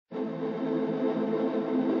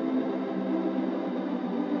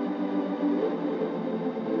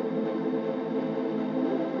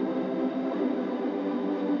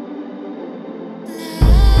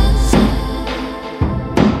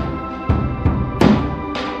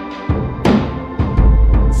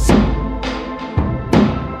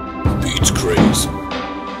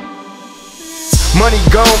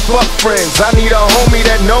gone, fuck friends. I need a homie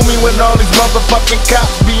that know me when all these motherfucking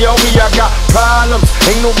cops be on me. I got problems,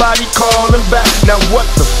 ain't nobody calling back. Now what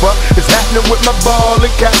the fuck is happening with my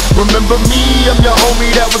ballin' cap? Remember me, I'm your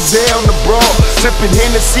homie that was there on the brawl, sipping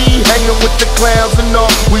Hennessy, hanging with the clowns and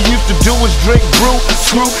all. We used to do is drink, brew,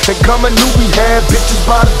 screw, and come and knew we had bitches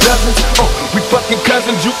by the dozens. We fucking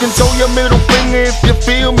cousins, you can throw your middle finger if you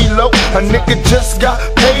feel me low. A nigga just got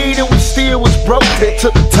paid and we still was broke. It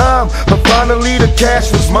took time, but finally the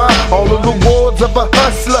cash was mine. All the rewards of a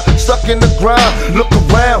hustler stuck in the grind. Look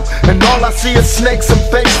around and all I see is snakes and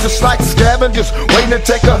fakes, just like scavengers waiting to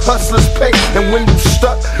take a hustler's pace. And when you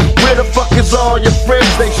stuck, where the fuck is all your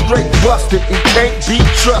friends? They straight busted and can't be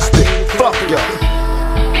trusted. Fuck y'all.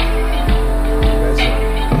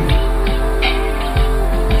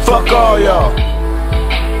 Fuck all y'all.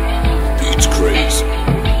 Beats crazy.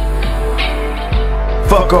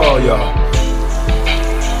 Fuck all y'all.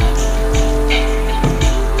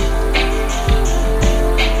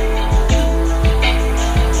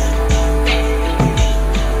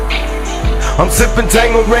 I'm sipping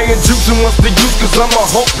Tanqueray and juicing what's the use, cause I'm a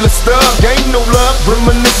hopeless thug. Ain't no love,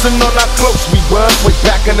 reminiscing on how close we were way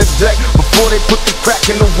back in the day, before they put the crack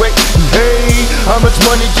in the way. Hey, how much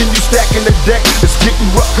money can you stack in the deck? It's getting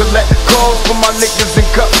rough, collect calls from my niggas in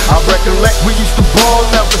cup. I recollect we used to ball,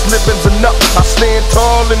 now this living's enough. I stand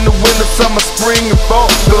tall in the winter, summer, spring and fall.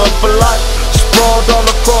 Love for life, sprawled all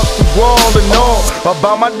across the wall and all.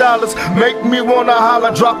 About my dollars, make me wanna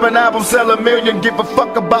holler. Drop an album, sell a million, give a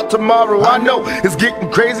fuck about tomorrow. I know it's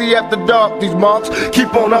getting crazy after dark, these marks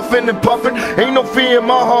keep on huffing and puffing. Ain't no fear in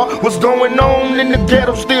my heart. What's going on in the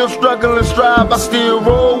ghetto? Still struggling, strive. I still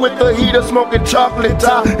roll with the heater, smoking chocolate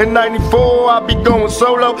tie. In 94, I be going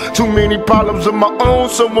solo. Too many problems of my own,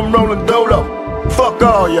 so I'm rolling dolo. Fuck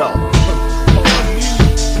all y'all.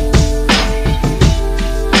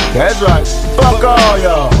 That's right. Fuck all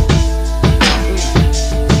y'all.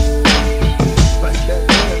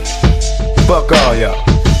 Fuck all y'all.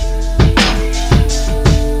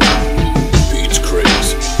 Beats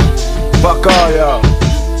crazy. Fuck all y'all.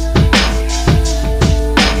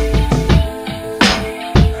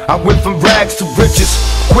 I went from rags to riches,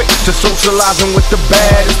 quick to socializing with the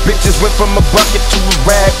baddest bitches. Went from a bucket to a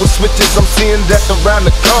rag with switches. I'm seeing death around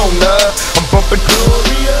the corner. I'm bumping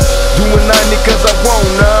Gloria, doing 90 cause I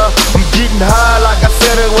wanna. I'm getting high like I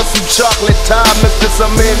said it was some chocolate time. Memphis,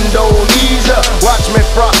 I'm Indonesia. Watch me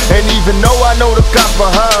fry, and even though I know the cops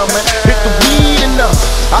behind me, hit the weed enough,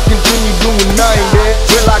 I continue doing 90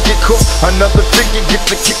 till I get caught. Another ticket, get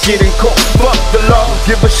to kick it in court. Fuck the law,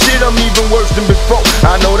 give a shit, I'm even worse than before.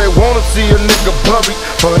 I know they wanna see a nigga buried,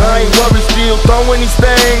 but I ain't worried, still throwing these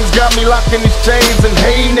things. Got me locked in these chains, and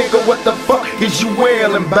hey nigga, what the fuck is you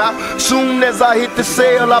wailing about? Soon as I hit the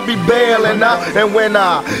cell, I'll be bailing out. And when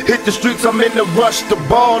I hit the streets, I'm in the rush to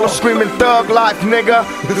ball. I'm screaming thug life, nigga.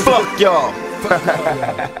 Fuck y'all.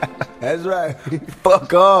 That's right.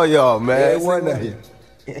 Fuck all y'all, man. Yeah,